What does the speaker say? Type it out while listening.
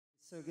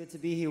So good to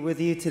be here with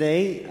you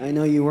today. I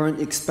know you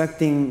weren't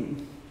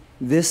expecting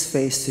this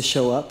face to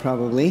show up,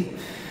 probably,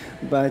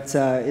 but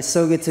it's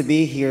so good to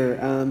be here.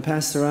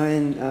 Pastor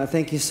Ryan,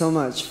 thank you so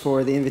much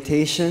for the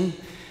invitation.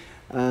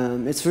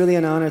 It's really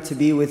an honor to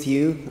be with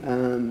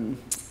you.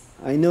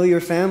 I know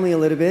your family a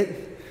little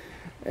bit,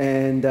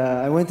 and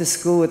I went to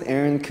school with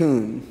Aaron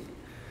Kuhn.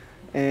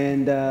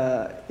 And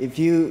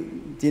do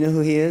you know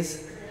who he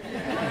is?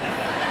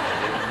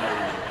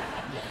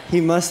 He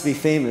must be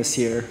famous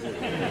here.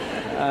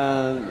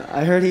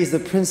 I heard he's the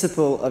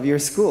principal of your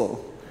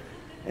school,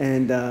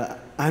 and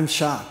I'm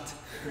shocked.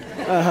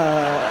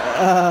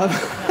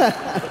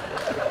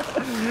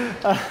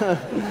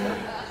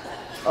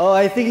 Oh,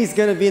 I think he's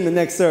going to be in the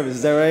next service,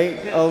 is that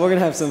right? Oh, we're going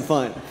to have some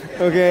fun.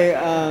 Okay,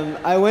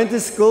 I went to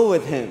school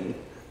with him,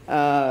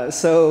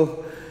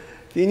 so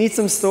if you need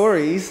some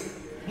stories,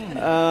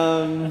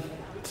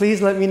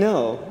 please let me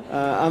know.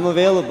 I'm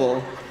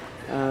available.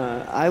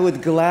 I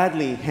would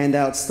gladly hand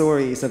out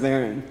stories of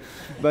Aaron.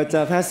 But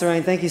Pastor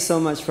Ryan, thank you so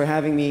much for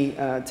having me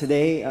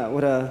today.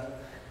 What a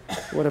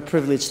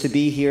privilege to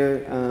be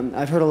here.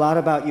 I've heard a lot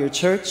about your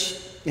church,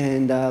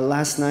 and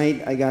last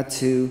night I got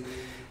to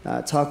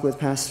talk with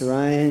Pastor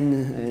Ryan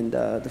and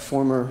the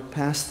former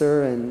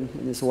pastor and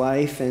his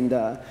wife, and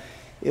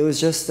it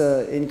was just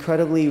an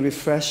incredibly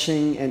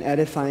refreshing and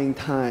edifying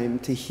time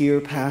to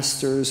hear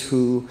pastors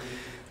who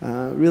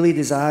really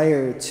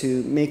desire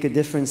to make a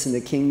difference in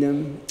the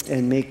kingdom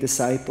and make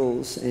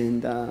disciples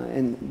and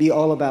be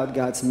all about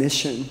God's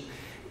mission.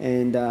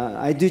 And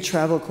I do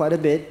travel quite a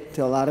bit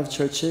to a lot of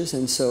churches,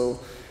 and so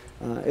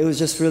it was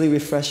just really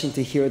refreshing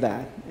to hear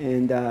that.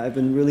 And I've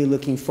been really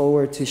looking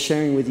forward to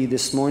sharing with you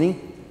this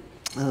morning.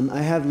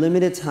 I have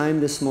limited time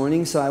this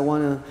morning, so I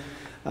want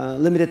a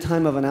limited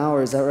time of an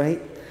hour. Is that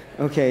right?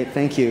 Okay,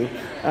 thank you.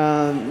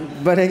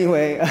 But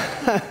anyway,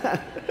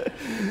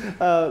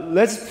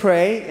 let's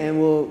pray and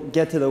we'll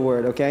get to the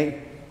word,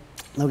 okay?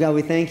 Oh God,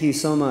 we thank you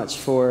so much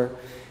for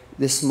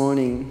this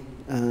morning.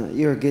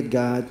 You're a good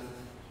God.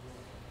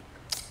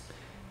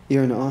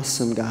 You're an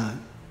awesome God.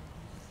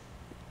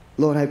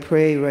 Lord, I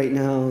pray right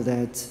now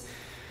that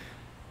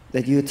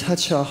you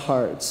touch our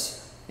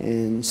hearts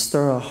and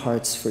stir our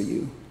hearts for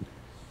you.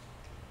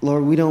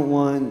 Lord, we don't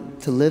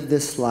want to live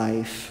this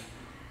life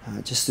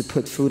just to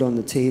put food on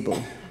the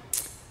table.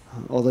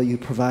 Although you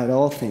provide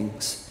all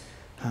things,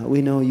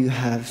 we know you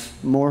have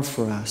more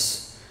for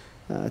us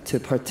to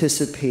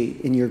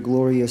participate in your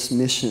glorious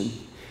mission,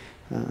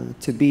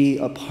 to be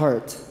a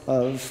part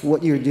of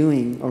what you're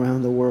doing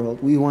around the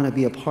world. We want to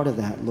be a part of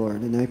that,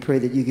 Lord. And I pray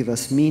that you give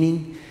us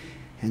meaning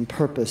and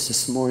purpose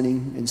this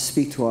morning and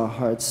speak to our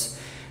hearts.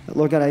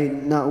 Lord God,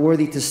 I'm not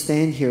worthy to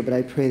stand here, but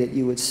I pray that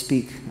you would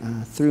speak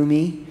through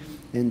me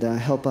and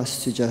help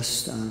us to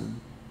just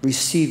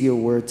receive your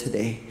word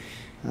today.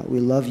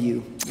 We love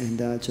you, and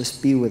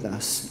just be with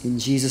us. In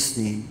Jesus'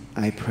 name,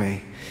 I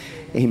pray.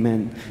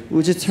 Amen.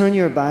 Would you turn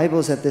your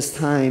Bibles at this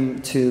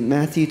time to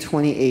Matthew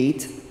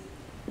 28.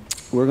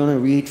 We're going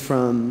to read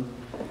from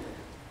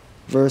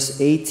verse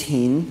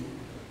 18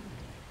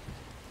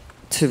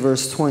 to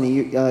verse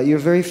 20. You're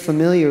very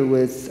familiar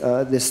with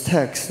this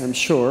text, I'm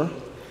sure.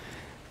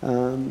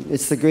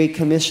 It's the Great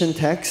Commission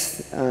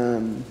text,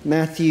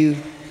 Matthew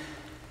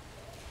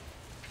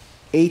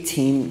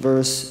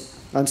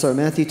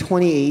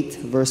 28,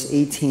 verse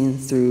 18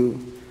 through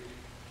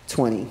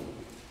 20.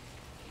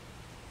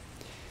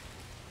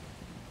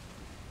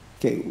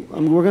 Okay,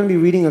 we're going to be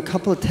reading a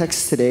couple of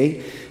texts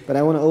today, but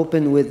I want to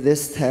open with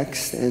this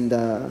text and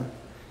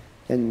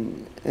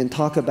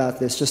talk about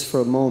this just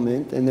for a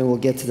moment, and then we'll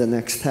get to the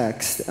next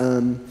text.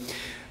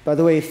 By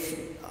the way,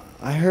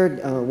 I heard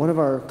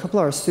a couple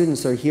of our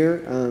students are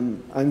here.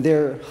 I'm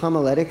their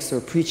homiletics or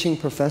preaching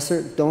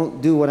professor.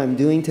 Don't do what I'm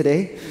doing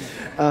today.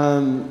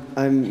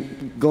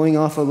 I'm going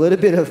off a little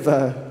bit of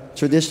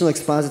traditional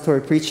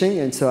expository preaching,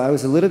 and so I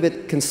was a little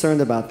bit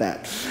concerned about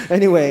that.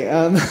 Anyway,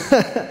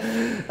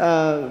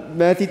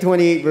 Matthew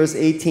 28, verse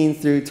 18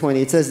 through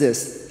 20, it says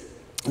this.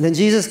 Then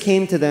Jesus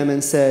came to them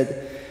and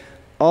said,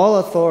 "All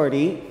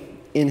authority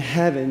in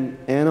heaven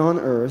and on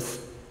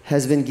earth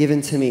has been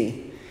given to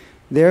me.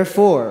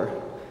 Therefore,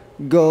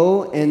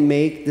 go and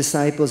make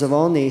disciples of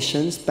all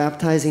nations,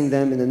 baptizing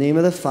them in the name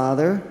of the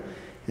Father,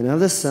 and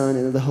of the Son,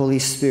 and of the Holy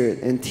Spirit,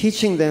 and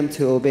teaching them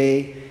to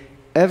obey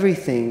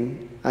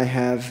everything I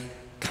have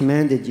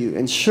commanded you.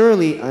 And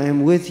surely I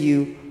am with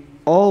you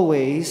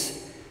always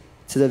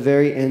to the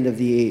very end of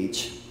the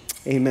age."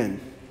 Amen.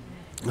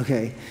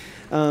 Okay.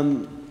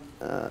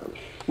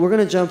 We're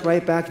going to jump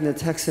right back into the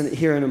text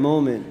here in a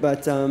moment,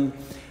 but how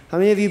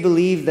many of you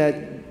believe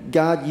that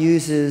God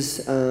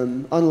uses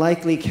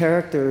unlikely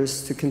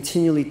characters to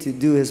continually to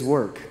do his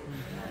work?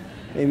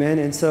 Amen.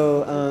 And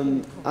so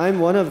I'm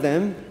one of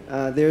them.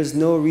 There's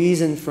no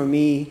reason for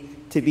me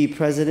to be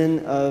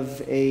president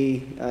of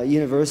a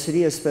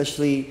university,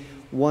 especially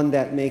one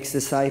that makes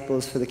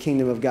disciples for the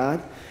kingdom of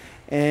God.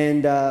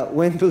 And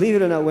believe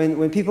it or not,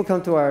 when people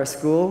come to our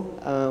school,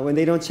 when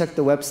they don't check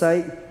the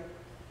website,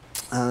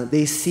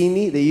 they see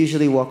me, they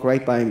usually walk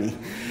right by me.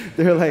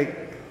 They're like,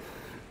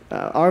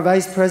 our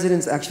vice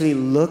presidents actually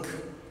look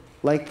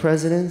like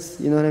presidents,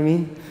 you know what I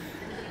mean?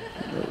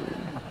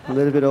 A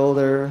little bit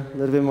older, a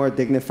little bit more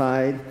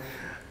dignified.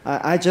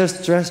 I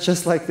just dress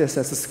just like this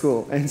at the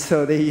school, and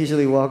so they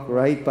usually walk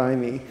right by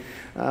me.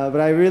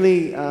 But I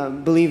really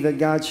believe that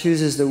God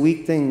chooses the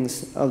weak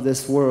things of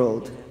this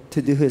world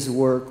to do His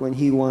work when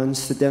He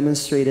wants to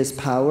demonstrate His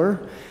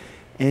power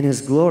and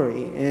His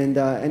glory.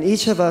 And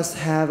each of us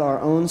have our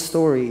own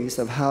stories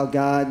of how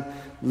God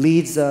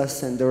leads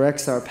us and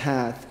directs our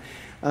path.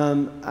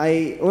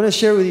 I want to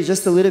share with you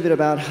just a little bit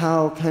about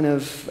how kind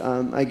of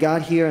I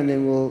got here, and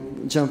then we'll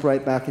jump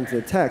right back into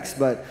the text.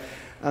 But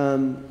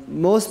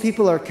most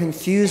people are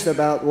confused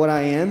about what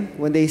I am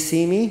when they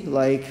see me.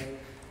 Like,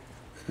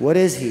 what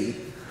is he?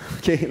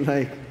 Okay,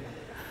 like,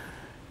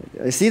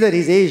 I see that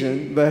he's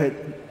Asian, but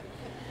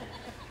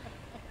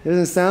he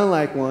doesn't sound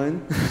like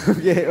one.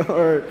 Okay,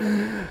 or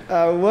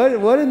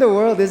what in the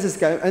world is this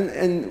guy?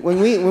 And when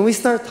we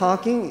start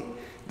talking,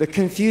 the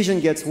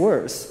confusion gets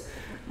worse,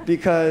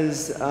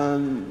 because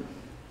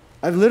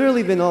I've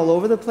literally been all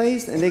over the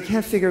place, and they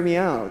can't figure me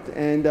out.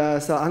 And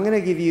so I'm going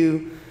to give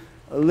you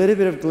a little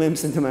bit of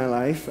glimpse into my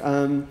life.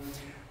 I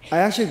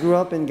actually grew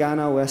up in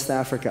Ghana, West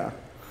Africa.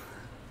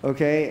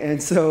 Okay,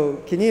 and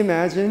so can you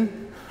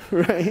imagine,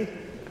 right?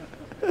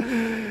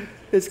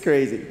 It's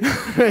crazy,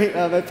 right?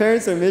 My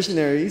parents are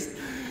missionaries.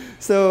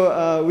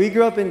 So we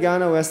grew up in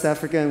Ghana, West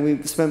Africa, and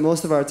we spent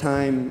most of our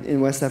time in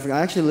West Africa.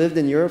 I actually lived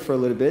in Europe for a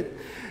little bit,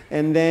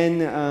 and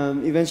then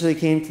eventually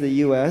came to the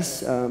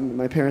U.S.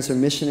 My parents are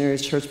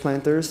missionaries, church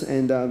planters,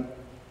 and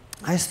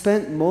I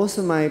spent most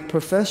of my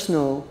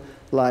professional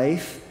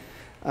life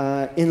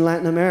in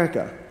Latin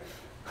America.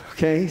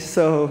 Okay,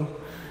 so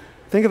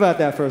think about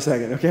that for a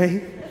second,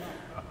 okay?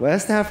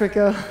 West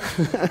Africa,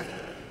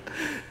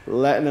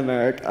 Latin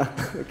America,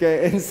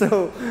 okay? And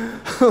so,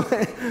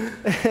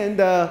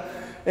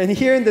 and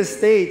here in the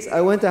States,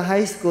 I went to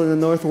high school in the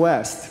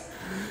Northwest,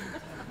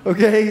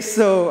 okay?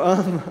 So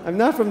I'm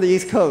not from the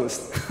East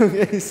Coast,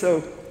 okay?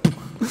 So,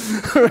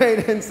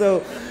 right, and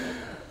so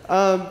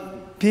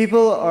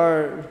people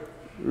are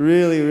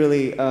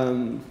really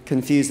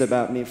confused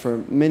about me for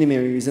many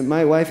reasons.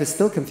 My wife is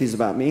still confused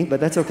about me, but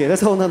that's okay.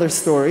 That's a whole other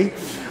story.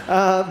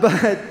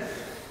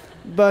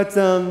 But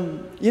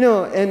you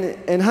know,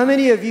 and how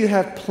many of you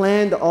have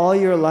planned all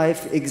your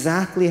life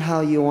exactly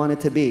how you want it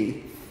to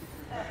be?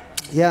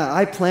 Yeah,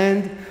 I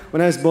planned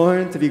when I was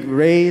born to be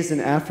raised in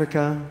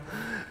Africa.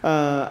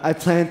 I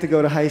planned to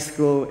go to high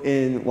school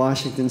in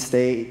Washington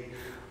State.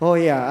 Oh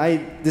yeah, I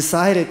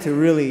decided to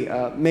really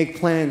make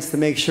plans to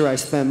make sure I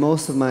spend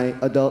most of my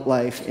adult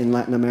life in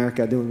Latin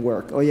America doing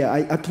work. Oh yeah,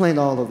 I planned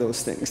all of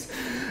those things.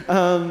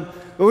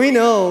 But we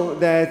know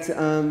that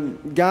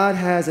God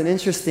has an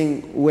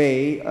interesting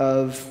way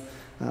of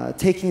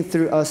taking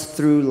us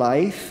through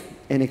life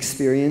and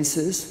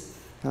experiences.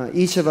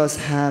 Each of us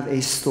have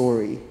a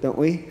story, don't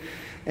we?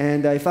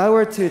 And if I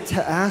were to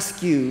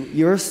ask you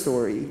your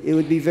story, it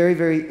would be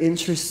very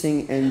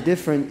interesting and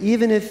different,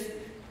 even if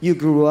you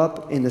grew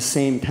up in the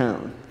same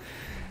town.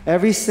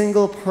 Every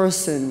single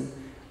person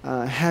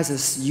has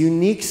a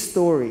unique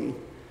story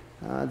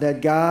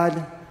that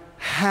God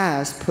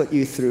has put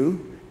you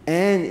through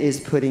and is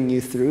putting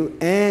you through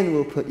and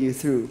will put you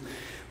through.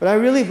 But I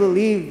really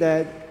believe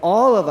that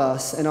all of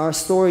us and our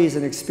stories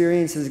and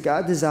experiences,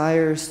 God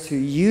desires to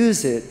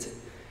use it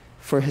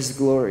for His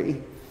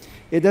glory.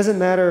 It doesn't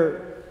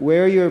matter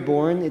where you're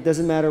born. It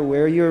doesn't matter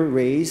where you're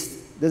raised.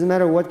 It doesn't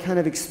matter what kind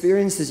of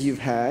experiences you've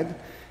had.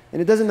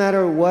 And it doesn't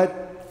matter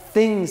what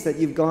things that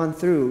you've gone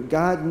through.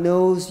 God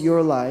knows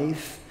your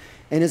life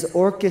and is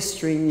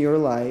orchestrating your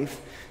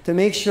life to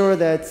make sure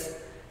that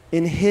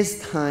in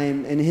His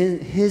time and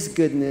His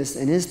goodness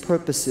and His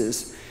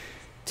purposes,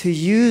 to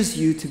use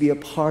you to be a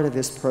part of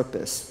His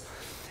purpose.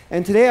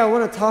 And today I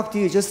want to talk to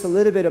you just a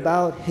little bit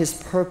about His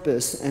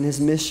purpose and His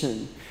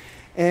mission.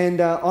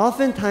 And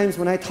oftentimes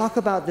when I talk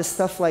about this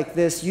stuff like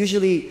this,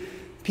 usually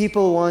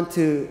people want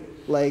to,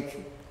 like,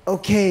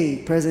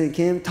 okay, President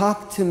Kim,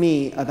 talk to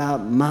me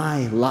about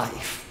my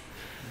life.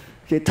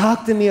 Okay,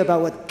 talk to me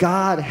about what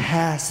God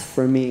has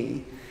for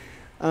me.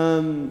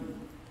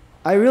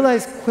 I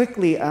realized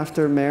quickly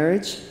after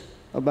marriage,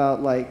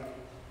 about like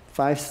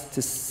 5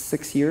 to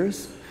 6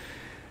 years,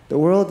 the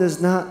world does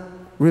not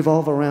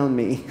revolve around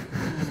me.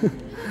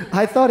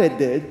 I thought it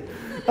did.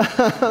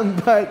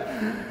 But,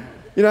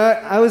 you know,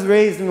 I was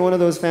raised in one of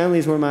those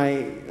families where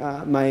my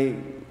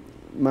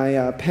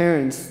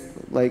parents,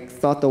 like,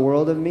 thought the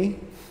world of me.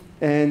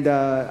 And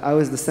I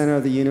was the center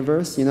of the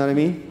universe, you know what I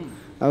mean?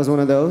 I was one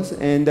of those.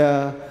 And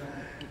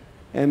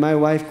my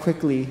wife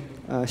quickly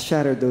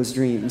shattered those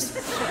dreams.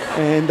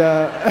 And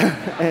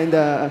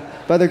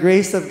by the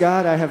grace of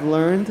God, I have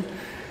learned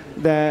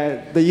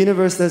that the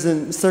universe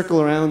doesn't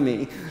circle around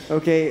me,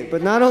 okay?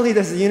 But not only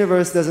does the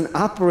universe doesn't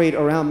operate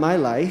around my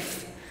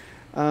life,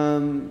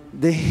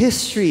 the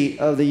history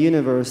of the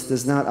universe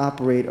does not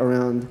operate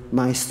around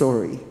my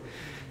story.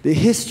 The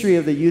history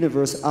of the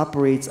universe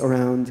operates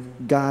around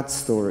God's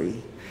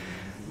story.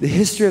 The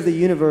history of the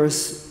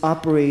universe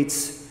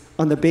operates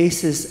on the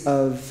basis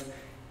of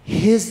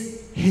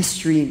His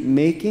history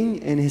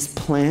making and His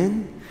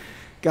plan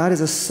God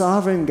is a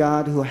sovereign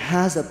God who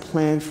has a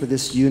plan for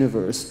this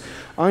universe.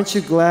 Aren't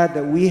you glad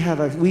that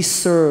we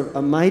serve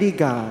a mighty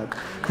God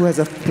who has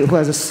a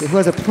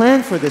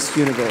plan for this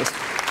universe,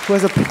 who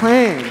has a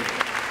plan?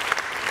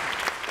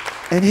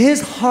 And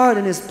his heart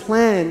and his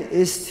plan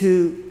is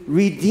to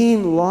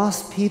redeem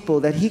lost people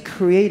that he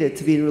created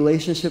to be in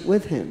relationship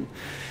with him.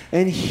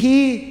 And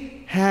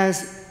he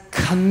has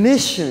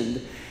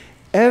commissioned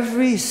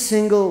every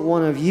single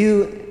one of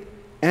you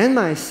and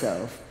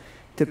myself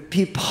to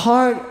be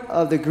part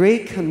of the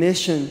Great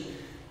Commission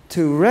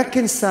to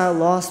reconcile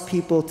lost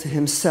people to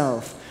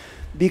himself,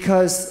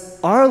 because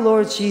our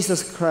Lord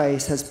Jesus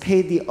Christ has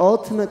paid the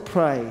ultimate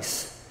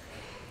price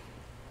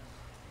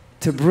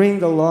to bring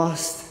the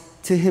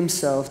lost to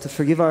himself, to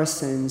forgive our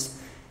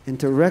sins, and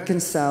to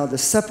reconcile the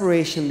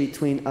separation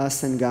between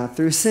us and God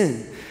through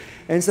sin.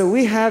 And so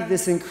we have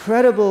this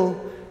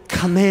incredible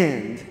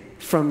command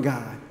from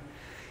God.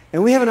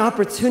 And we have an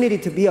opportunity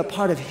to be a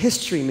part of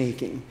history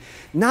making.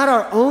 Not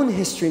our own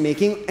history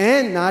making,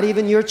 and not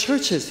even your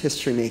church's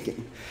history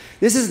making.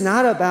 This is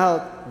not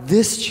about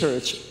this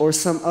church or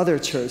some other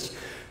church.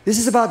 This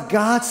is about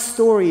God's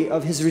story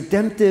of his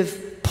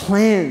redemptive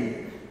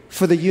plan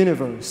for the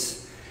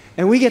universe.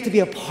 And we get to be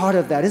a part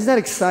of that. Isn't that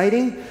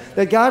exciting?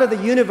 That God of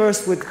the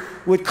universe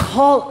would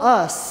call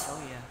us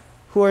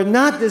who are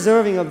not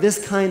deserving of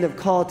this kind of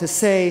call to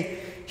say,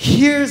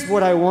 here's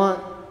what I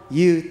want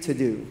you to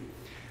do.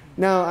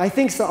 Now, I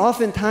think so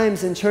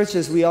oftentimes in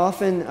churches, we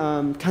often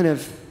kind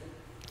of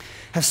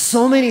have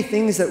so many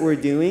things that we're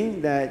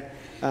doing that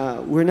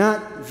we're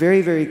not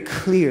very, very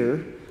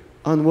clear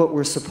on what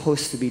we're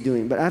supposed to be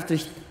doing. But after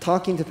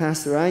talking to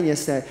Pastor Ryan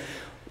yesterday,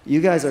 you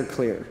guys are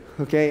clear,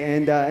 okay?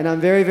 And I'm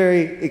very,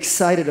 very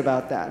excited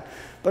about that.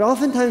 But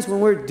oftentimes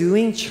when we're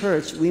doing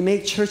church, we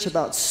make church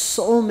about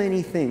so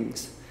many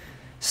things.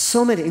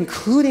 So many,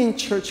 including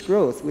church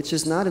growth, which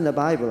is not in the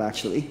Bible,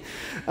 actually.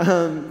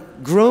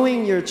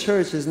 Growing your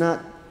church is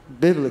not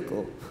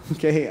biblical,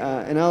 okay?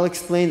 And I'll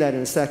explain that in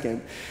a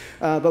second.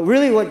 But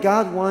really what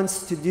God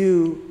wants to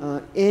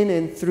do in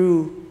and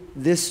through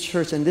this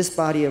church and this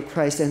body of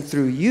Christ and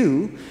through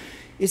you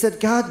is that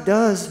God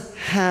does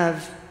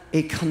have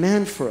a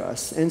command for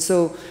us. And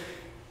so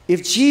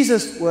if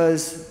Jesus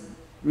was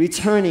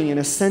returning and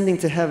ascending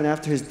to heaven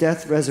after his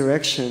death,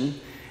 resurrection,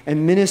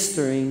 and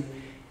ministering,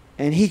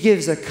 and he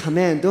gives a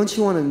command, don't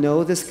you want to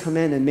know this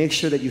command and make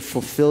sure that you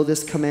fulfill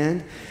this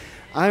command?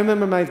 I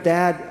remember my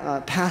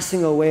dad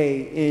passing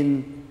away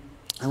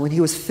when he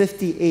was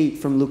 58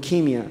 from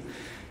leukemia.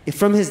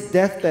 From his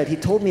deathbed, he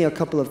told me a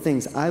couple of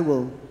things. I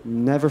will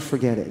never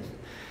forget it.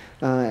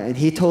 And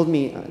he told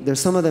me,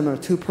 there's some of them are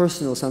too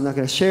personal, so I'm not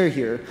going to share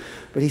here.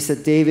 But he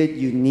said, David,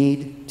 you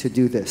need to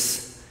do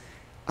this.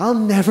 I'll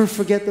never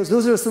forget those.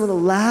 Those are some of the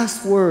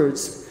last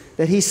words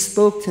that he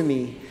spoke to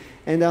me.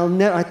 And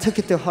I took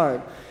it to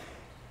heart.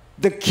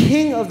 The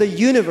King of the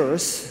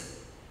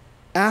universe,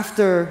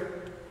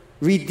 after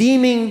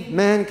redeeming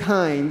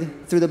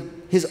mankind through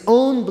his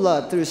own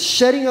blood, through his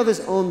shedding of his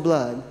own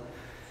blood,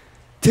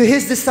 to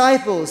his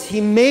disciples,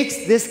 he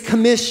makes this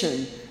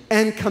commission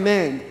and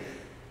command.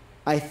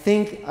 I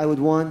think I would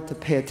want to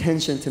pay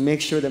attention to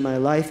make sure that my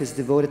life is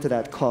devoted to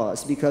that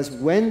cause. Because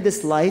when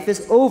this life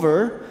is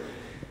over,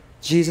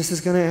 Jesus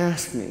is going to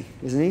ask me,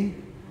 isn't he?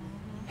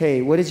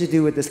 Hey, what did you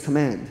do with this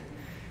command?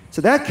 So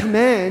that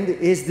command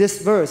is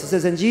this verse. It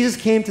says, and Jesus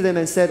came to them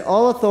and said,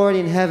 all authority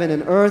in heaven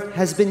and earth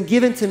has been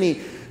given to me.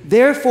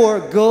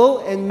 Therefore, go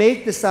and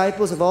make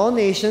disciples of all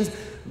nations,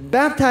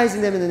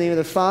 baptizing them in the name of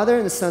the Father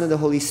and the Son and the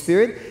Holy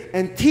Spirit,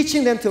 and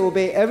teaching them to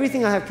obey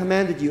everything I have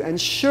commanded you.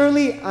 And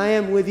surely I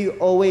am with you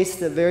always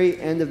to the very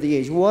end of the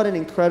age. What an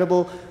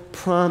incredible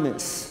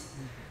promise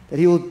that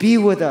he will be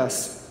with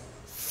us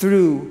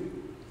through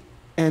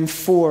and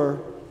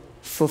for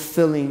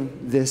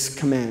fulfilling this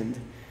command.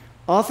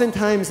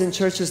 Oftentimes in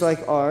churches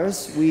like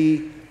ours,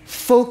 we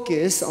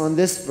focus on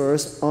this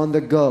verse on the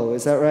go.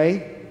 Is that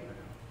right?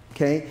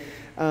 Okay.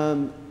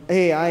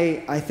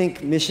 I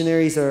think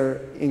missionaries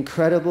are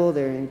incredible.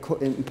 They're an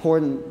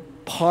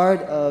important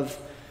part of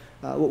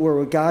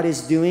what God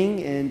is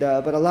doing.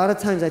 But a lot of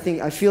times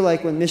I feel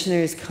like when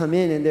missionaries come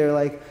in and they're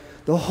like,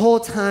 the whole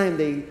time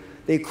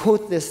they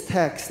quote this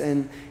text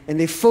and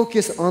they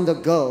focus on the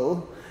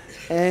go.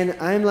 And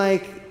I'm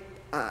like,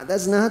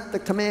 that's not the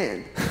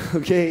command,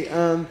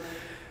 okay?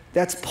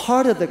 That's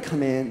part of the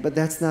command, but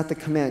that's not the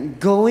command.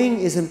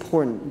 Going is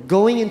important.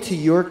 Going into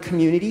your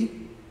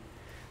community,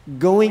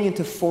 going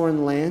into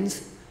foreign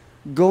lands,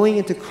 going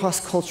into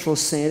cross-cultural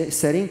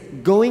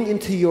setting, going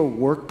into your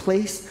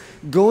workplace,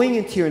 going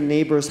into your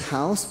neighbor's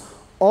house,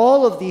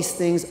 all of these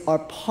things are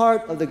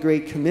part of the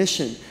Great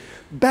Commission.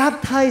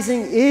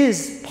 Baptizing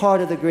is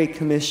part of the Great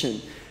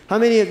Commission. How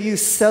many of you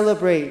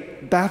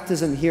celebrate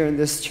baptism here in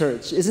this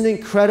church? Isn't it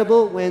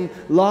incredible when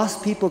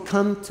lost people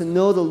come to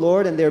know the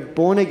Lord and they're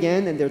born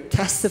again and they're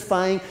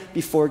testifying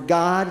before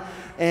God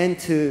and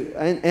to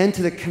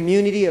the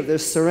community of their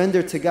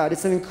surrender to God?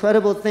 It's an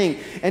incredible thing.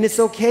 And it's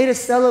okay to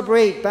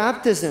celebrate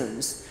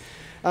baptisms.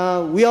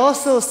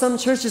 Some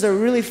churches are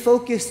really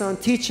focused on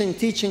teaching,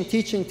 which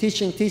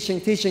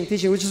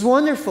is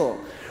wonderful,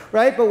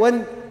 right? But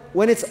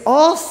when it's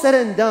all said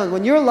and done,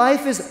 when your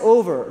life is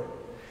over,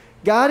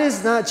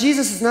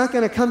 Jesus is not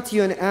going to come to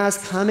you and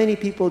ask, how many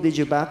people did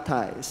you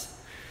baptize?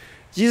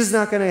 Jesus is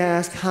not going to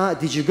ask, how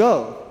did you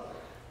go?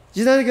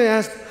 Jesus is not going to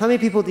ask, how many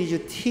people did you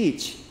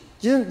teach?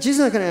 Jesus is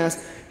not going to ask,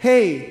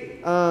 hey,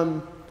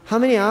 how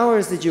many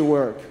hours did you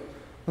work?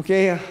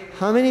 Okay,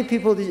 how many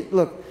people did you...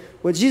 Look,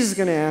 what Jesus is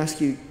going to ask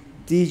you,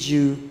 did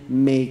you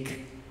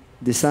make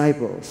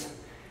disciples?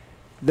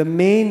 The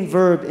main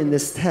verb in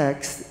this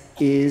text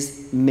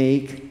is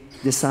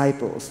make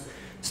disciples.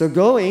 So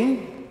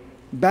going,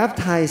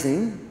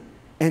 baptizing,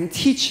 and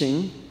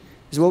teaching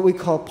is what we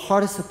call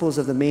participles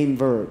of the main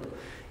verb.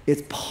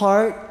 It's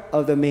part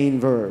of the main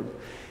verb.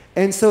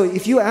 And so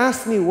if you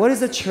ask me, what is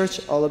the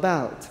church all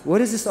about?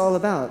 What is this all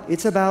about?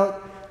 It's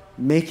about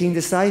making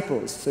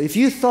disciples. So if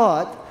you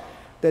thought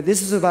that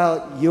this is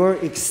about your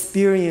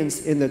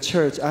experience in the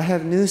church, I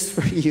have news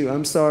for you.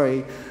 I'm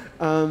sorry.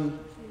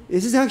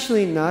 This is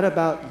actually not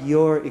about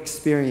your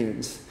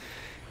experience.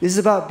 This is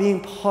about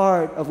being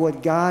part of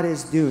what God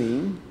is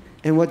doing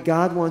and what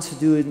God wants to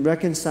do in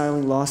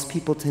reconciling lost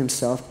people to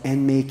himself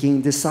and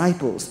making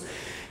disciples.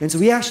 And so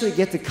we actually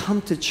get to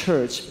come to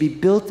church, be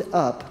built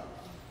up,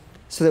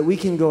 so that we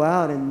can go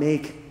out and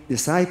make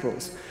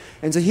disciples.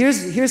 And so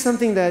here's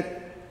something that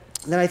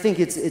I think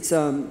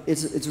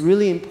it's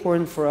really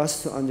important for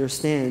us to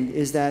understand,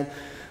 is that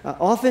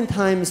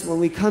oftentimes when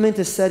we come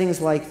into settings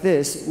like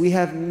this, we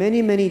have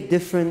many, many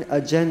different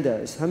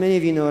agendas. How many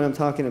of you know what I'm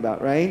talking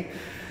about, right?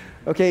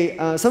 Okay,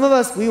 some of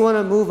us, we want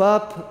to move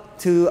up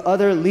to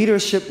other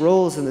leadership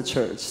roles in the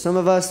church. Some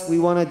of us, we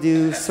want to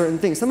do certain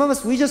things. Some of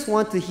us, we just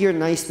want to hear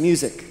nice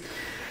music.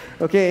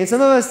 Okay, and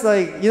some of us,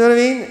 like, you know what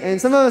I mean?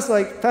 And some of us,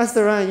 like,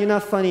 Pastor Ryan, you're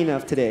not funny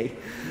enough today.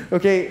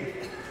 Okay,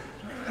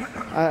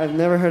 I've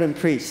never heard him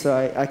preach,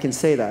 so I can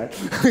say that.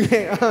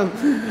 Okay,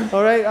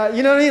 all right,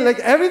 you know what I mean? Like,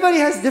 everybody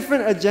has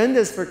different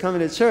agendas for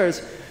coming to church,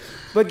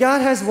 but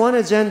God has one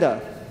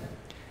agenda,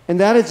 and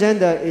that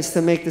agenda is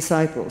to make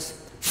disciples,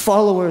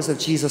 followers of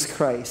Jesus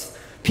Christ,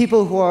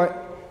 people who are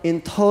in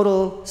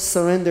total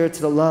surrender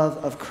to the love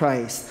of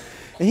Christ.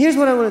 And here's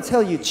what I want to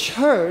tell you.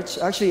 Church,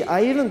 actually,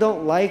 I even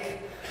don't like,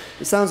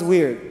 it sounds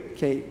weird,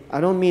 okay?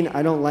 I don't mean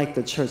I don't like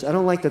the church. I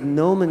don't like the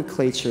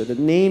nomenclature, the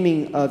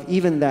naming of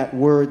even that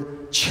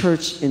word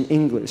church in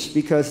English,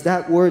 because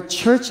that word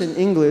church in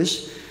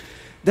English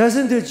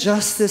doesn't do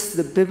justice to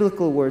the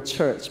biblical word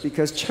church,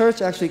 because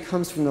church actually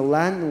comes from the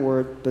Latin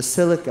word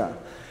basilica,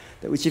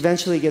 which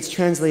eventually gets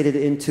translated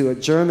into a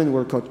German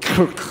word called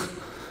Kirche,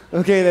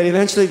 okay, that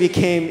eventually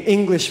became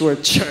English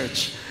word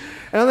church.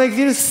 And I'm like, if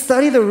you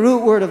study the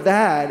root word of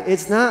that,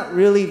 it's not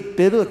really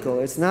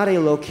biblical. It's not a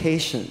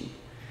location.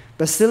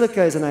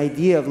 Basilica is an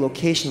idea of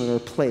location or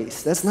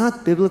place. That's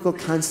not biblical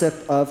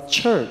concept of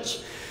church.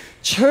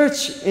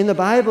 Church in the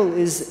Bible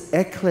is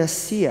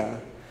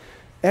ecclesia.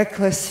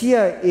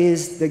 Ecclesia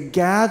is the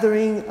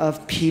gathering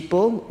of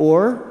people,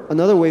 or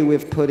another way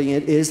of putting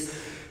it is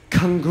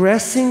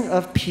congressing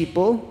of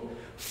people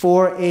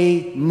for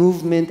a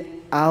movement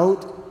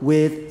out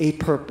with a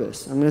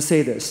purpose. I'm going to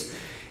say this.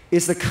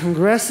 It's the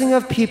congressing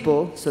of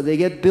people so they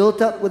get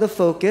built up with a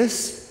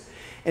focus,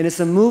 and it's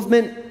a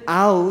movement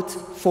out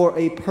for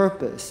a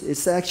purpose.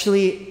 It's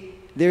actually,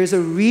 there's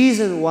a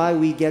reason why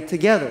we get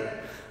together.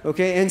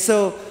 Okay? And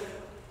so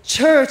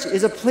church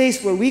is a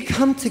place where we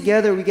come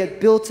together, we get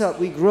built up,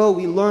 we grow,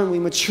 we learn, we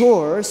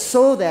mature,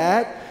 so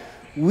that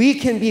we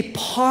can be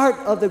part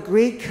of the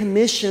Great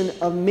Commission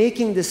of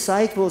making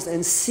disciples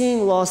and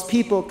seeing lost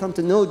people come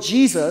to know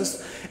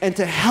Jesus, and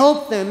to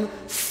help them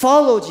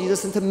follow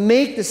Jesus and to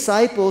make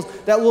disciples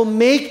that will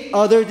make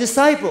other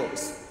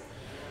disciples.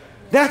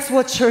 That's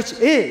what church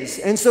is.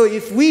 And so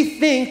if we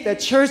think that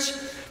church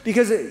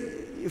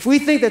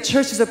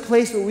is a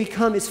place where we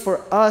come, it's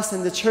for us,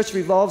 and the church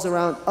revolves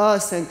around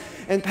us,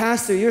 and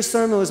pastor, your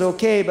sermon was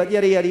okay, but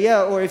yada, yada,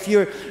 yada, or if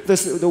you're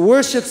the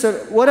worship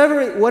service,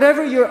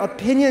 whatever your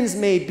opinions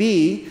may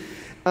be,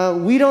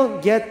 we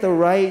don't get the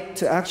right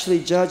to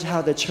actually judge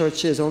how the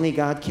church is. Only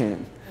God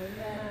can.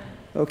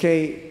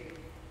 Okay?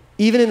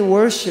 Even in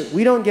worship,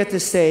 we don't get to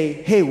say,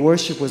 hey,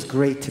 worship was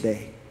great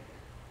today.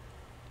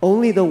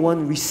 Only the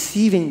one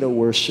receiving the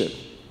worship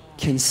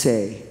can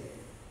say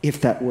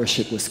if that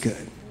worship was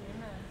good.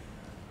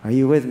 Are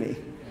you with me?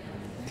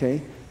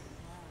 Okay?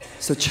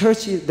 So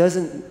church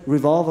doesn't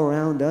revolve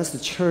around us. The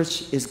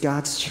church is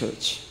God's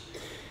church.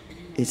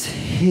 It's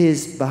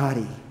His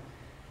body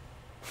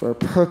for a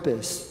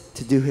purpose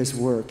to do His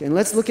work. And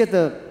let's look at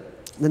the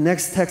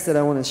next text that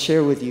I want to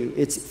share with you.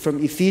 It's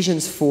from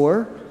Ephesians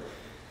 4.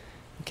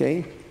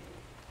 Okay?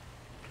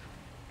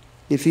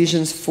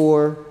 Ephesians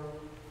 4.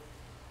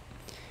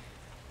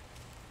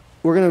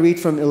 We're going to read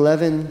from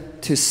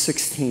 11 to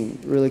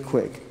 16 really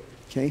quick.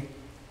 Okay?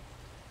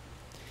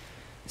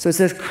 So it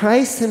says,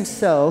 Christ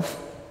Himself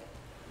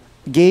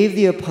gave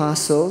the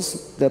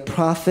apostles, the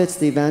prophets,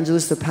 the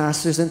evangelists, the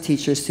pastors, and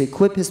teachers to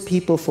equip His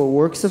people for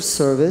works of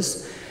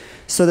service,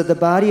 so that the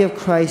body of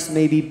Christ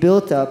may be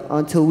built up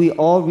until we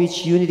all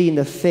reach unity in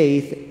the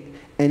faith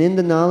and in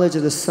the knowledge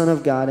of the Son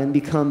of God and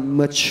become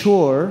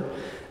mature,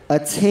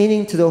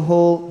 attaining to the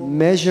whole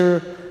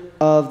measure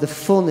of the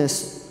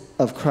fullness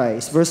of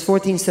Christ. Verse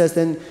 14 says,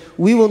 then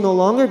we will no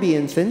longer be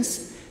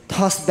infants,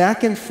 tossed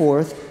back and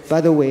forth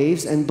by the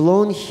waves and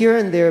blown here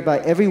and there by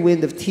every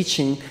wind of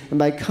teaching and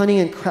by cunning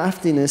and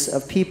craftiness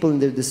of people in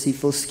their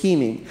deceitful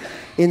scheming.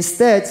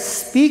 Instead,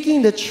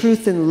 speaking the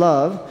truth in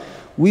love,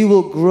 we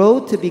will grow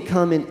to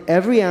become in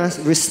every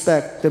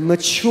respect the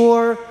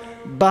mature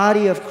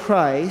body of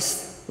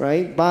Christ,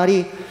 right?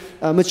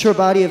 Mature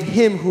body of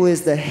Him who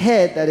is the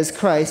head, that is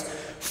Christ.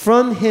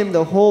 From Him,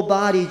 the whole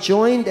body,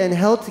 joined and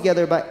held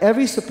together by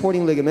every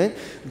supporting ligament,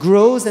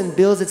 grows and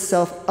builds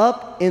itself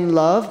up in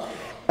love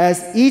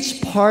as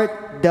each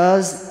part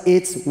does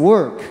its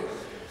work.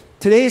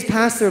 Today is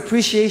Pastor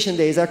Appreciation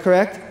Day, is that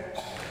correct?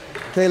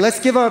 Okay, let's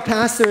give our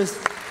pastors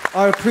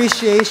our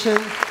appreciation.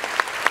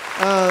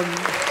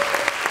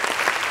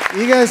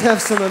 You guys have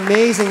some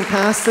amazing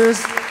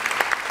pastors.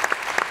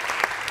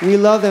 We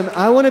love them.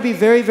 I want to be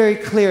very, very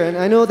clear, and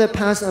I know that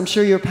I'm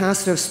sure your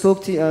pastor has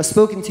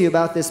spoken to you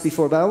about this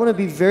before, but I want to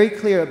be very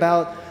clear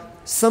about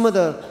some of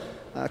the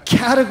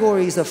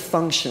categories of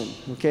function.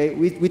 Okay,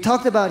 we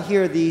talked about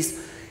here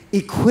these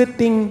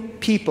equipping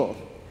people.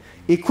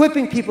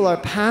 Equipping people are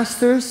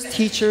pastors,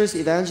 teachers,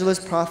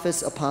 evangelists,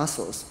 prophets,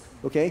 apostles.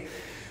 Okay,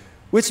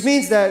 which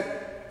means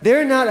that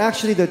they're not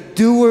actually the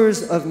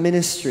doers of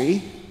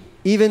ministry,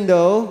 even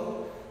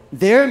though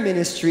their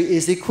ministry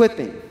is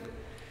equipping.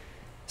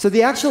 So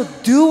the actual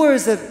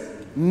doers of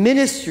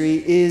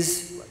ministry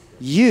is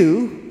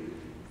you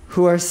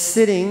who are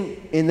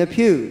sitting in the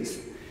pews.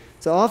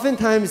 So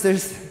oftentimes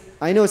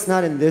I know it's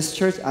not in this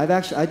church.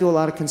 I do a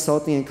lot of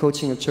consulting and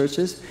coaching of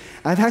churches.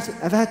 I've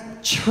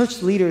had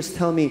church leaders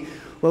tell me,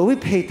 well, we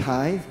pay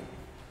tithe,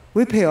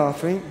 we pay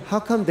offering. How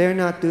come they're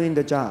not doing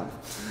the job?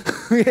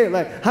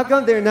 Like, how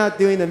come they're not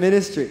doing the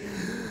ministry?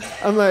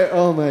 I'm like,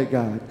 oh my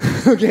God.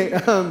 Okay,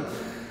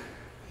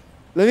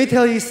 let me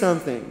tell you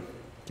something.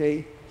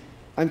 Okay,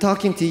 I'm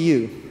talking to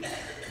you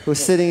who's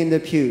sitting in the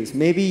pews.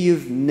 Maybe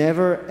you've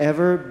never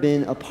ever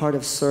been a part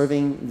of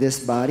serving this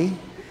body,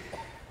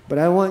 but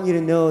I want you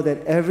to know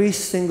that every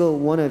single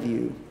one of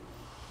you,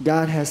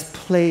 God has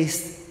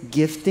placed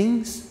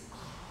giftings,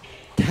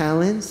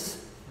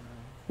 talents,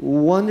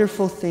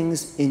 wonderful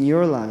things in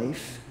your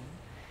life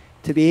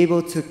to be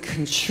able to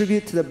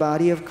contribute to the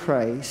body of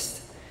Christ,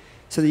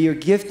 so that your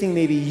gifting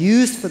may be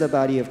used for the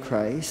body of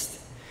Christ,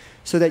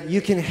 so that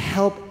you can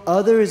help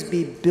others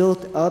be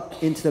built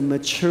up into the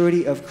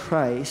maturity of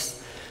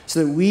Christ,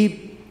 so that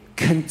we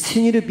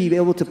continue to be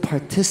able to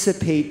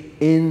participate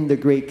in the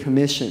Great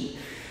Commission.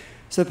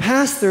 So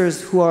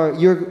pastors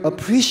you're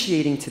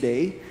appreciating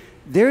today,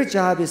 their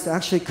job is to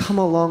actually come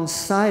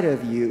alongside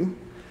of you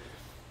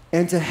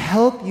and to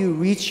help you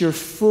reach your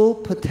full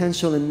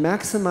potential in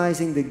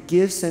maximizing the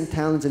gifts and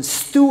talents and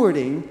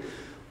stewarding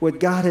what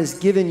God has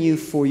given you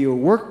for your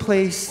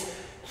workplace,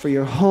 for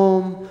your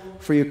home,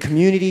 for your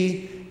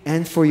community,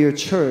 and for your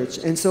church.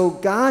 And so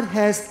God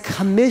has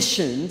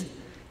commissioned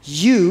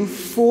you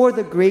for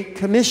the Great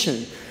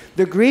Commission.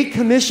 The Great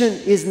Commission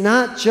is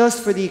not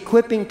just for the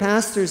equipping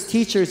pastors,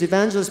 teachers,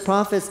 evangelists,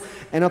 prophets,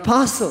 and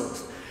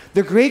apostles.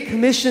 The Great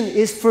Commission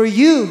is for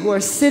you who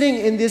are sitting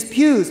in these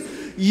pews.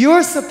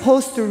 You're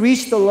supposed to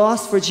reach the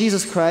lost for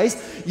Jesus Christ.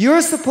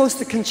 You're supposed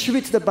to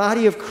contribute to the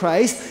body of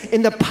Christ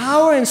in the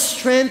power and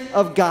strength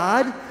of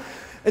God.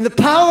 In the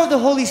power of the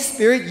Holy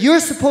Spirit, you're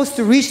supposed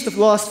to reach the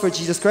lost for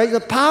Jesus Christ. In the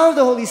power of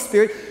the Holy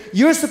Spirit,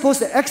 you're supposed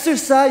to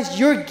exercise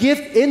your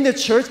gift in the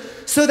church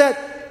so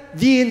that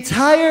the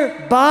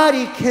entire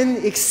body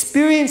can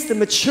experience the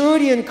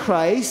maturity in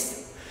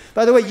Christ.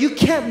 By the way, you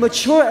can't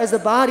mature as a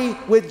body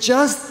with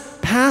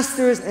just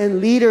pastors and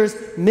leaders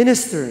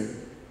ministering.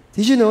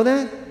 Did you know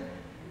that?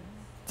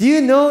 Do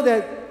you know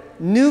that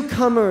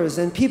newcomers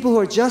and people who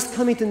are just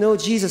coming to know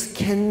Jesus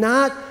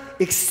cannot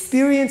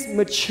experience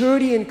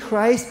maturity in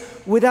Christ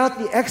without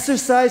the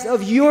exercise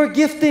of your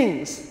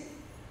giftings,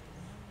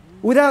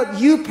 without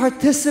you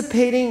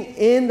participating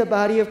in the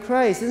body of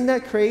Christ? Isn't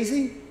that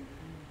crazy?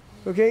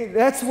 Okay,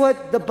 that's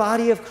what the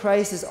body of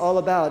Christ is all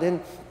about. And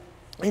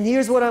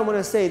here's what I want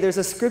to say. There's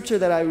a scripture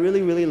that I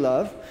really, really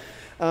love,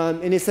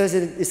 and it says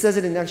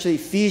it in actually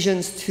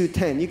Ephesians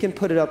 2:10. You can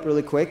put it up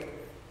really quick.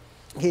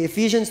 Okay,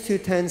 Ephesians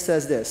 2:10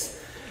 says this.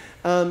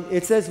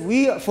 It says,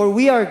 "For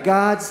we are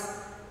God's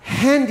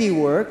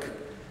handiwork,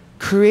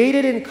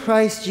 created in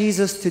Christ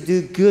Jesus to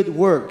do good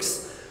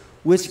works,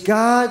 which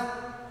God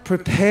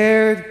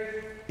prepared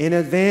in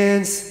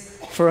advance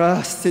for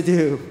us to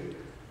do."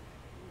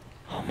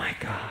 Oh my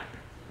God.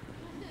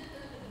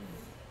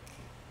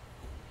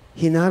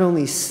 He not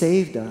only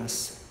saved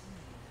us,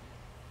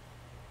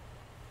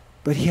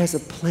 but He has a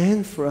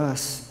plan for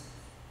us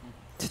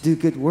to do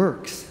good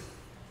works,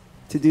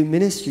 to do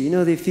ministry. You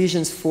know the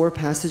Ephesians 4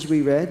 passage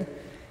we read?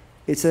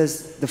 It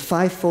says the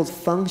fivefold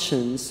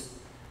functions,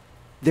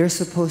 they're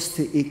supposed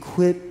to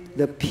equip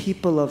the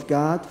people of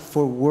God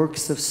for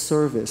works of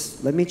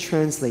service. Let me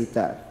translate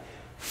that.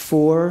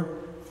 For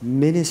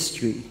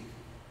ministry.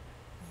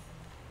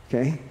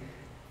 Okay?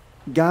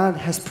 God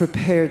has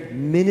prepared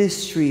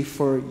ministry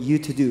for you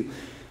to do.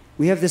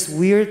 We have this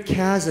weird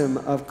chasm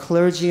of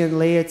clergy and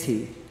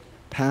laity.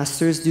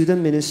 Pastors do the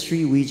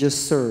ministry, we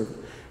just serve.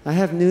 I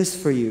have news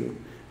for you.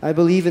 I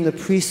believe in the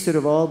priesthood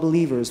of all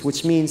believers,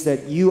 which means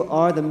that you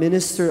are the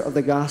minister of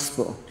the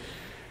gospel.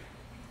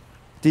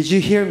 Did you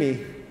hear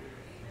me?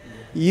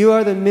 You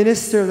are the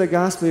minister of the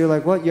gospel. You're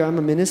like, what? I'm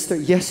a minister?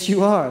 Yes,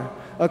 you are.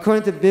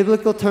 According to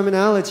biblical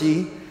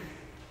terminology,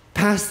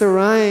 Pastor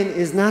Ryan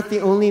is not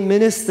the only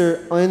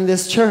minister in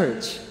this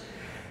church.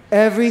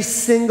 Every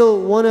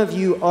single one of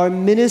you are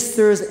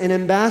ministers and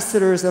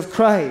ambassadors of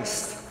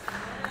Christ.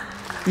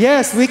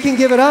 Yes, we can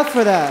give it up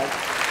for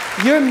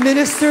that. You're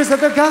ministers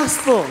of the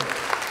gospel.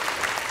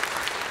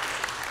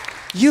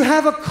 You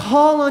have a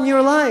call on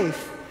your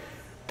life.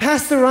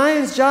 Pastor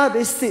Ryan's job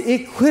is to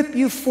equip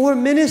you for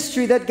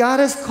ministry that God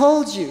has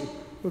called you.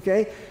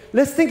 Okay?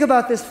 Let's think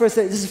about this for a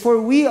second. This is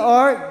for we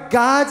are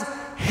God's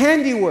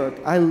handiwork.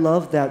 I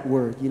love that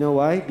word. You know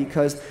why?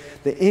 Because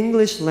the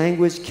English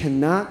language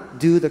cannot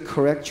do the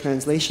correct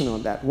translation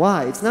on that.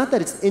 Why? It's not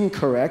that it's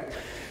incorrect.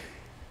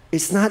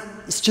 It's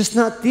just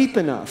not deep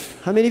enough.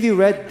 How many of you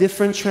read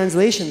different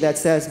translation that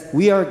says,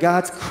 we are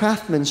God's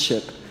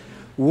craftsmanship,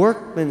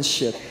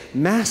 workmanship,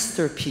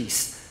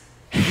 masterpiece,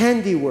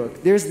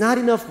 handiwork? There's not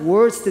enough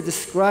words to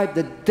describe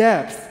the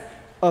depth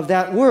of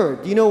that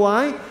word. Do you know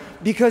why?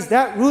 Because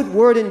that root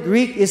word in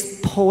Greek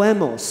is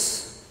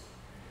poemos.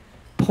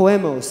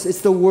 Poemos.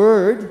 It's the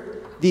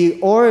word, the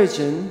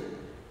origin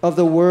of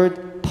the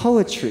word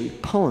poetry,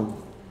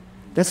 poem.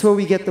 That's where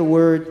we get the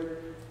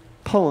word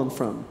poem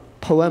from,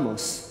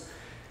 poemos.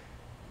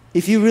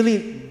 If you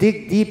really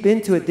dig deep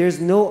into it, there's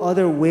no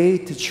other way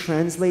to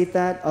translate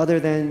that other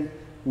than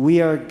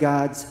we are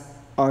God's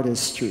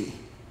artistry,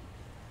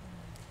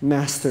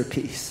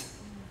 masterpiece,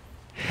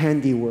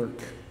 handiwork,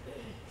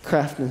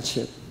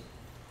 craftsmanship,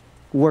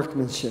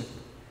 workmanship.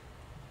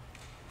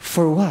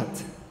 For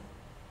what?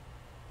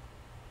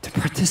 To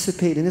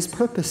participate in His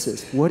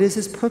purposes. What is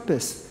His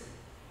purpose?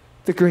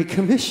 The Great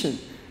Commission.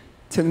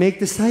 To make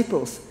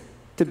disciples.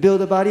 To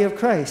build a body of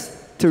Christ.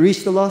 To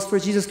reach the lost for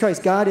Jesus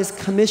Christ. God is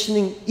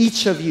commissioning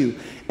each of you.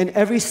 And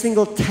every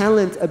single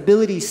talent,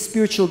 ability,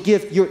 spiritual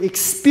gift, your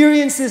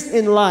experiences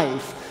in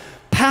life,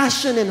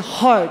 passion and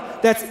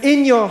heart that's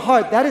in your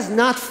heart, that is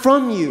not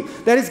from you.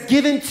 That is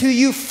given to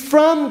you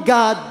from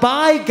God,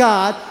 by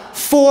God,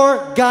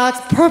 for God's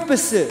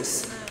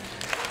purposes.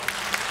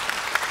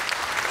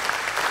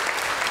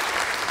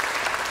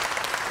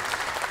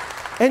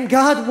 And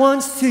God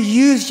wants to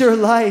use your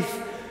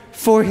life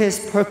for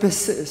His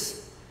purposes.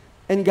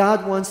 And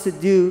God wants to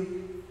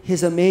do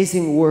His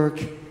amazing work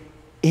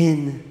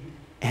in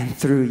and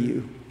through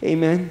you.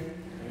 Amen?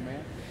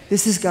 Amen.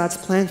 This is God's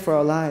plan for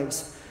our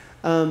lives.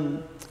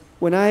 I'll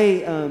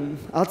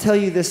tell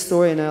you this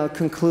story and I'll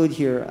conclude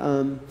here.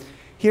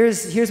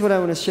 Here's what I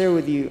want to share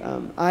with you.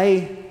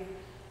 I've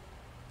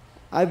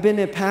been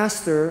a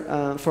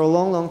pastor for a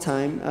long, long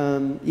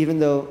time, even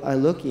though I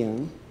look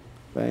young,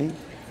 right?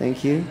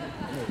 Thank you.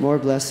 More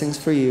blessings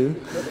for you.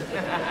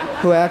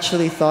 Who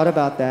actually thought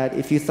about that.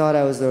 If you thought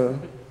I was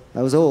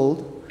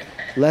old,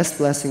 less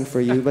blessing for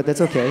you, but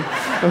that's okay.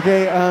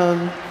 Okay,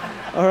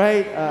 all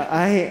right,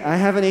 I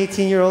have an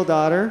 18-year-old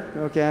daughter.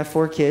 Okay, I have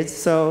 4 kids.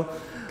 So,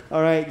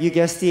 all right, you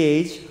guessed the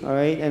age, all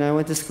right? And I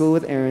went to school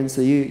with Aaron,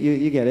 so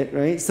you get it,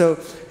 right? So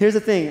here's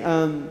the thing.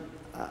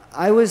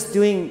 I was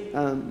doing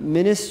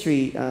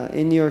ministry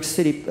in New York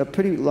City, a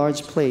pretty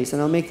large place,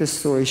 and I'll make this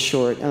story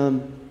short.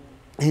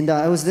 And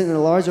I was in a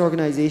large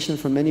organization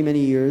for many, many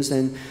years,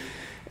 and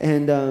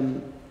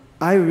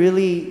I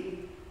really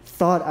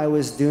thought I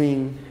was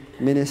doing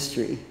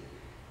ministry.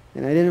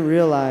 And I didn't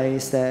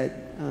realize that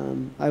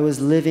I was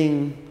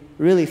living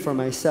really for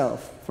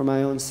myself, for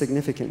my own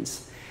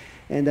significance.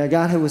 And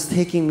God was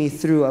taking me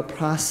through a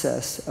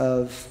process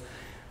of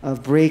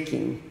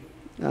breaking.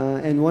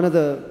 And one of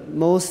the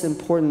most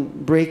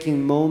important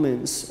breaking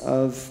moments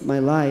of my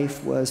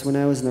life was when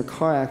I was in a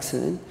car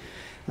accident.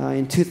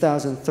 In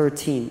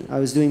 2013, I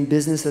was doing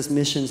business as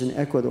missions in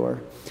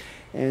Ecuador,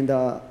 and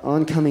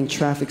oncoming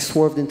traffic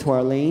swerved into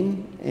our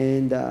lane,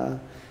 and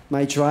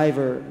my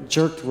driver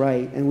jerked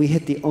right, and we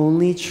hit the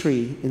only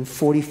tree in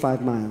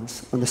 45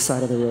 miles on the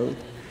side of the road.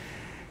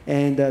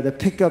 And the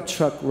pickup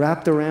truck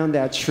wrapped around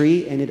that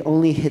tree, and it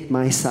only hit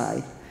my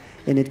side,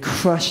 and it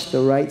crushed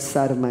the right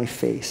side of my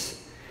face.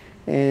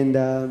 And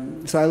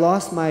so I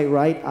lost my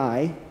right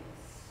eye,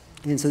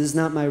 and so this is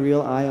not my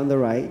real eye on the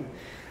right.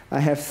 I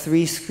have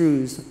 3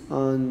 screws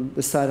on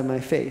the side of my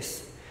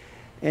face.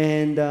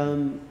 And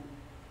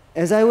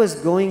as I was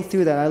going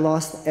through that, I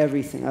lost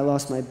everything. I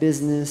lost my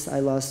business.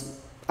 I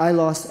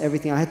lost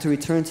everything. I had to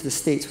return to the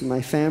States with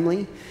my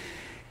family.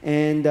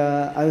 And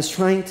I was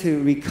trying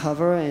to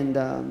recover, and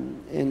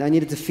I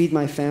needed to feed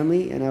my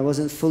family, and I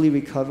wasn't fully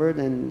recovered.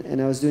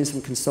 And I was doing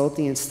some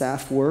consulting and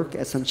staff work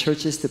at some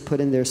churches to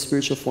put in their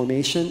spiritual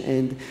formation.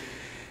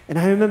 And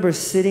I remember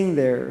sitting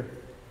there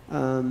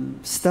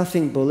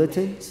stuffing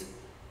bulletins,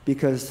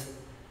 because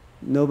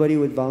nobody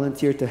would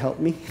volunteer to help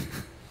me.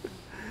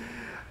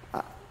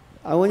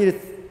 I want you to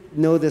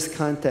know this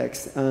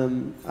context.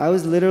 I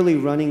was literally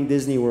running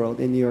Disney World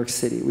in New York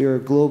City. We were a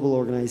global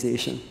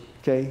organization,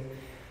 okay?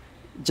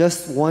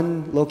 Just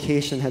one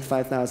location had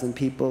 5,000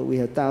 people. We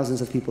had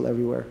thousands of people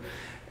everywhere.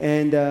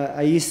 And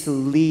I used to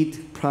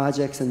lead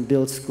projects and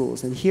build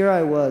schools. And here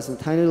I was in a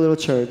tiny little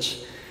church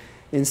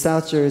in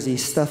South Jersey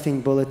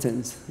stuffing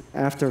bulletins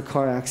after a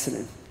car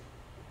accident.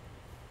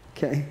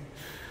 Okay?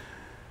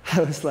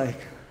 I was like,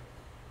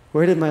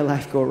 where did my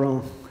life go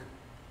wrong?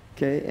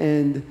 Okay?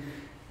 And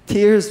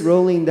tears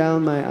rolling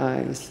down my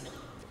eyes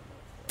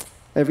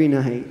every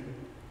night,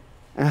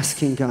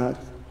 asking God,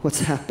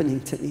 what's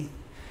happening to me?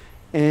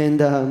 And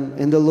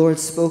the Lord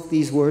spoke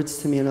these words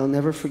to me, and I'll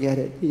never forget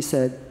it. He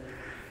said,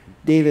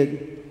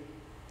 David,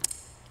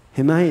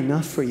 am I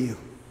enough for you?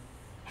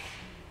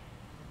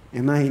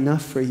 Am I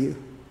enough for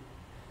you?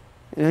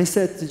 And I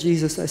said to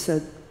Jesus, I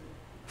said,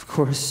 of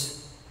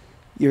course,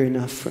 you're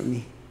enough for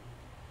me.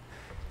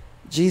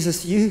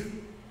 Jesus, you're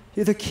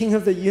the King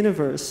of the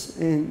universe,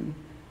 and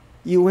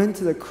you went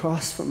to the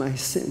cross for my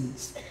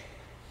sins,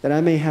 that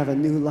I may have a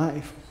new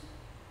life.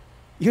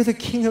 You're the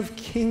King of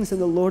kings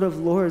and the Lord of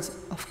lords.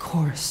 Of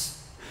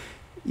course,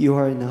 you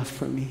are enough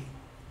for me.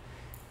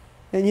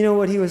 And you know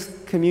what he was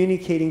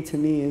communicating to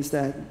me is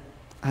that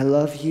I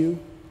love you.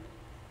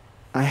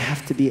 I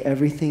have to be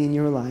everything in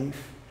your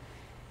life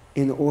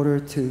in order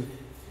to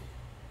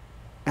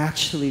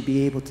actually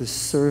be able to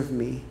serve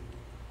me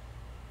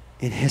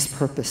in his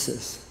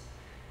purposes.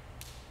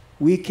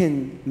 We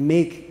can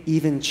make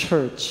even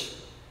church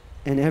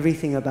and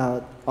everything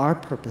about our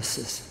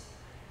purposes.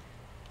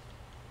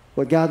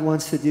 What God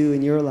wants to do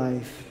in your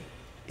life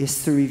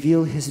is to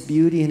reveal his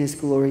beauty and his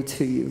glory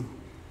to you,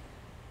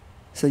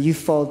 so you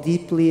fall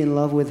deeply in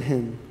love with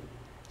him.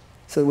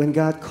 So when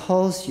God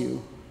calls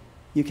you,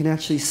 you can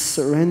actually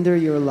surrender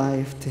your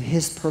life to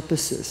his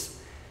purposes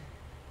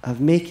of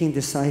making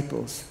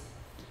disciples.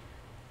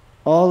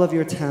 All of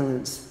your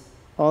talents,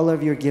 all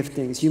of your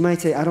giftings. You might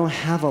say, I don't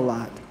have a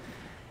lot.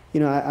 You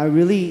know, I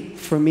really,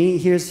 for me,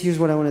 here's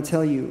what I want to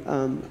tell you.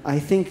 I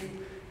think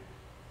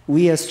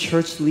we as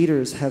church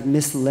leaders have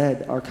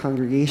misled our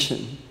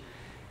congregation.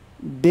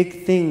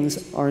 Big things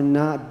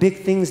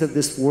of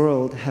this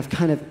world have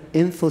kind of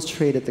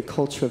infiltrated the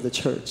culture of the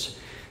church.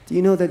 Do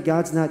you know that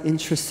God's not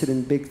interested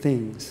in big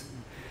things?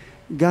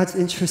 God's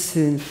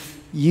interested in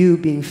you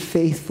being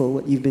faithful,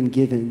 what you've been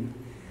given.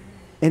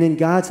 And in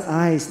God's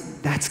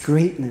eyes, that's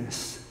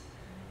greatness.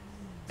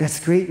 That's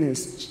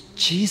greatness.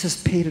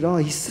 Jesus paid it all.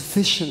 He's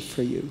sufficient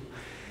for you.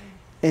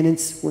 And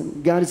it's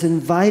when God is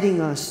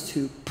inviting us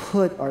to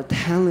put our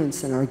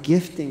talents and our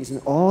giftings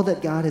and all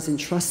that God has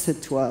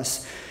entrusted to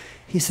us,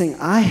 he's saying,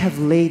 I have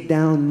laid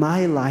down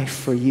my life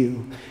for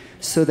you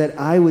so that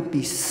I would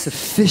be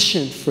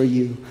sufficient for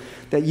you,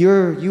 that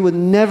you would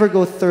never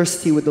go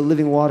thirsty with the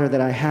living water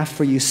that I have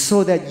for you,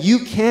 so that you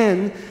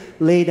can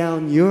lay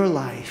down your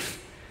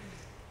life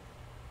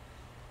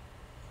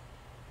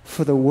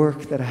for the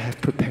work that I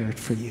have prepared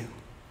for you.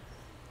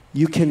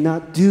 You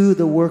cannot do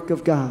the work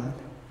of God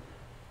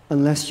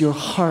unless your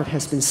heart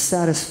has been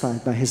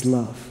satisfied by his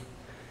love.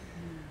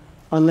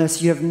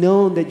 Unless you have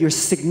known that your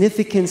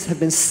significance have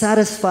been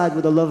satisfied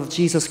with the love of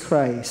Jesus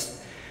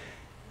Christ,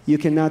 you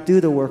cannot do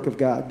the work of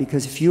God.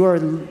 Because if you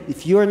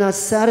are not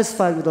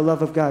satisfied with the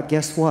love of God,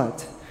 guess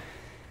what?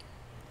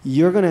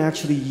 You're going to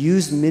actually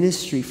use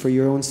ministry for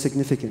your own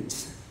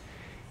significance.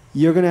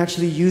 You're going to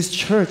actually use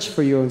church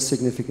for your own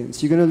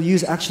significance. You're going to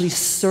use actually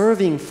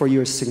serving for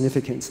your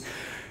significance.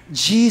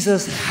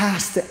 Jesus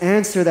has to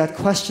answer that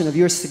question of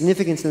your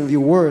significance and of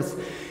your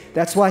worth.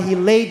 That's why he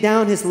laid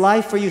down his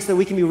life for you so that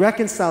we can be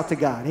reconciled to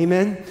God.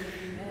 Amen?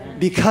 Amen?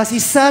 Because he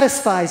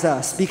satisfies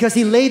us. Because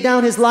he laid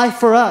down his life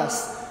for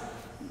us.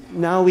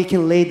 Now we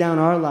can lay down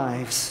our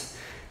lives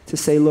to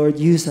say, Lord,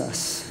 use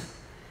us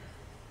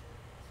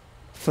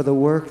for the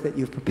work that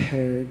you've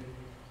prepared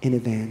in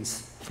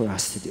advance for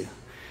us to do.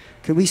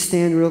 Could we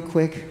stand real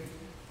quick?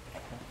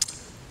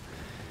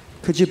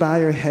 Could you bow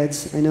your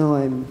heads? I know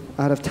I'm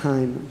out of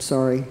time. I'm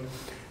sorry.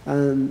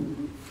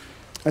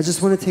 I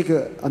just want to take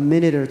a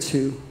minute or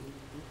two.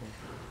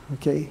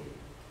 Okay?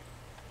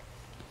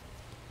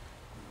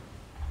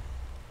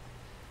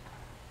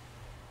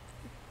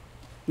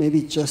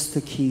 Maybe just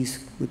the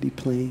keys would be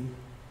playing.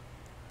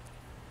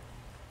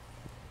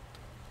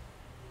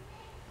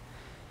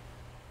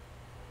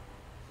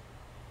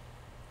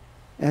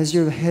 As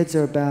your heads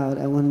are bowed,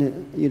 I want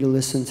you to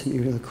listen to me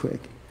real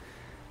quick.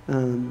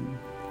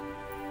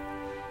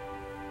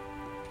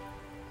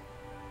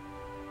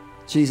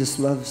 Jesus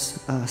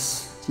loves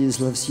us.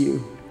 Jesus loves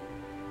you.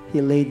 He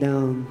laid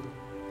down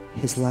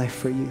his life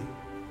for you.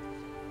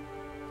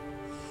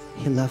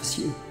 He loves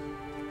you.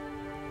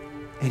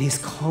 And he's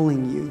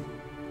calling you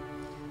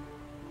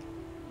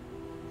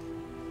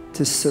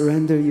to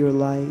surrender your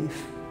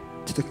life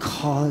to the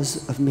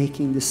cause of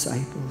making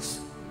disciples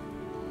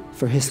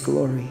for his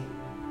glory,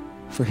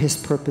 for his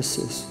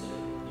purposes,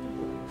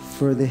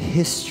 for the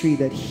history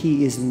that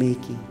he is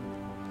making.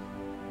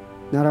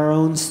 Not our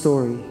own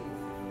story,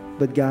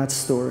 but God's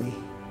story.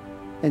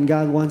 And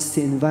God wants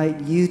to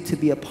invite you to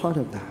be a part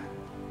of that.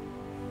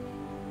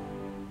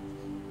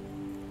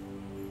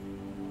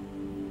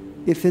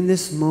 If in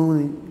this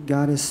moment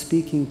God is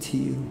speaking to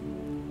you,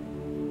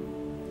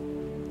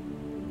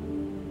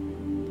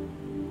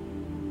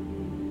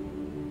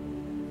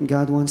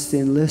 God wants to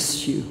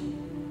enlist you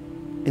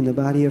in the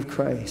body of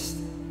Christ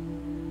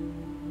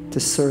to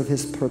serve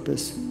His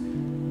purpose.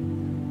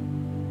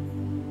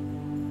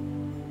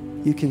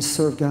 You can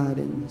serve God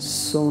in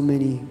so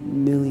many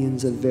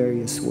millions of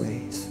various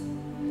ways.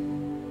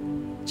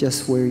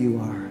 Just where you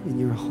are, in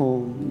your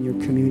home, in your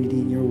community,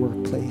 in your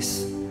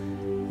workplace,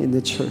 in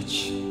the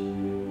church.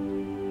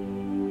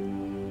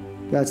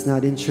 God's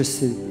not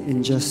interested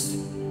in just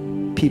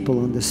people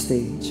on the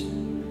stage.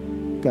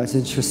 God's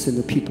interested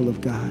in the people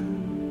of God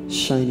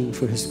shining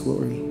for His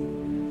glory.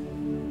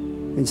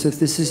 And so if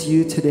this is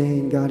you today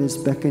and God is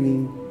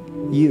beckoning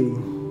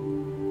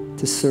you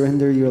to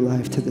surrender your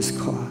life to this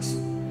cause,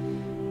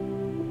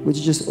 would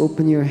you just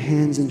open your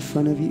hands in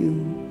front of you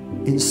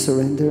in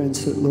surrender and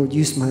say, Lord,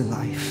 use my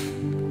life.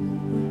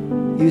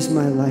 Use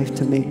my life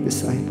to make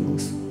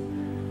disciples.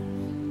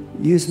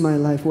 Use my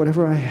life,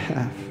 whatever I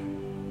have.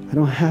 I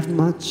don't have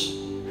much,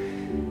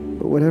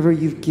 but whatever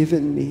you've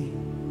given me,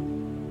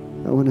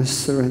 I want to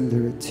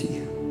surrender it to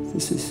you.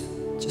 This is,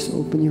 just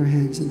open your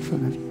hands in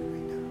front of you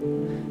right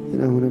now,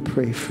 and I want to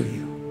pray for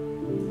you.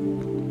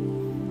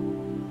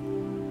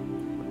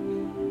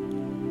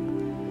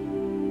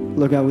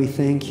 Lord God, we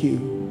thank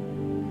you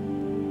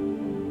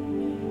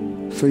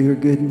for your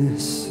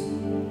goodness.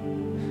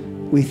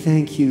 We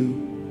thank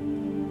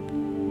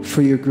you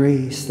for your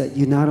grace, that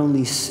you not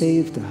only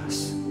saved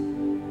us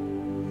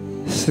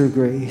through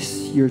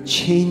grace, you're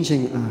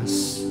changing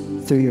us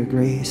through your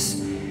grace,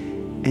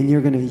 and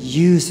you're going to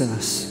use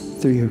us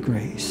through your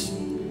grace.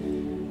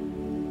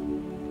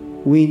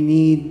 We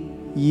need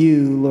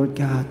you, Lord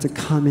God, to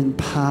come in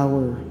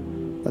power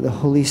by the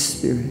Holy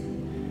Spirit.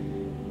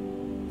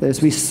 That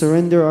as we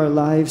surrender our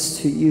lives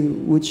to you,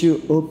 would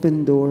you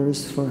open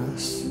doors for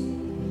us?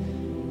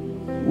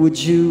 Would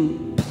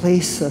you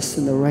place us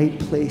in the right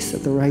place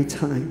at the right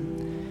time?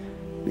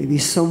 Maybe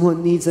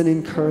someone needs an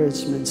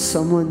encouragement.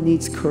 Someone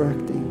needs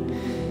correcting.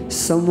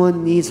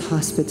 Someone needs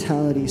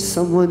hospitality.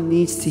 Someone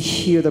needs to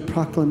hear the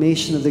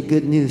proclamation of the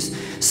good news.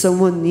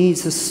 Someone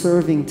needs a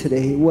serving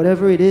today.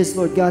 Whatever it is,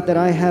 Lord God, that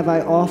I have,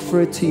 I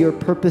offer it to your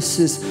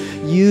purposes.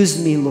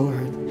 Use me,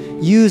 Lord.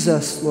 Use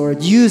us,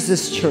 Lord. Use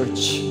this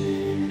church.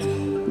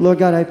 Lord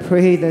God, I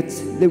pray that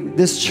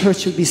this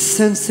church would be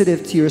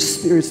sensitive to your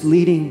Spirit's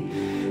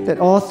leading, that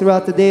all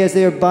throughout the day as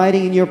they are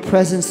abiding in your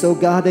presence, oh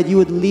God, that you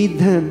would lead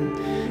them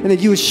and that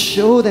you would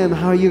show them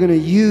how you're going to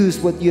use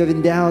what you have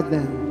endowed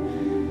them.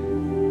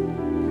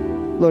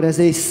 Lord, as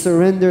they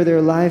surrender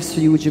their lives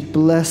to you, would you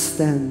bless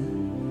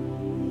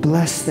them?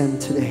 Bless them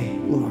today,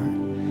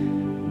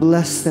 Lord.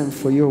 Bless them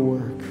for your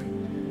work.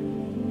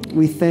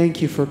 We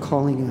thank you for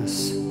calling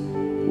us.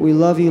 We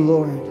love you,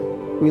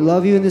 Lord. We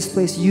love you in this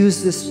place.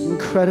 Use this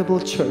incredible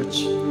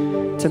church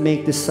to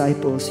make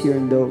disciples here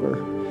in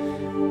Dover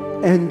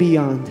and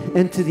beyond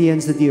and to the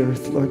ends of the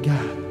earth, Lord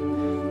God.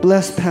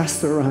 Bless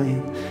Pastor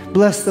Ryan.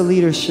 Bless the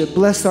leadership.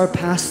 Bless our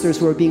pastors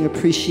who are being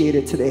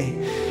appreciated today.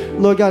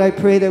 Lord God, I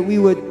pray that we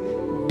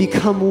would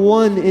become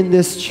one in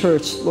this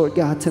church, Lord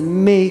God, to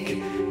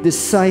make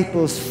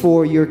disciples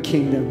for your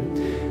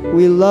kingdom.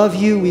 We love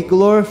you. We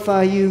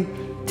glorify you.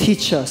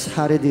 Teach us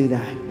how to do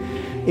that.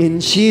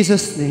 In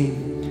Jesus'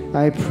 name,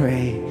 I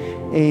pray.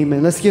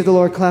 Amen. Let's give the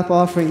Lord a clap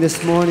offering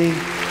this morning.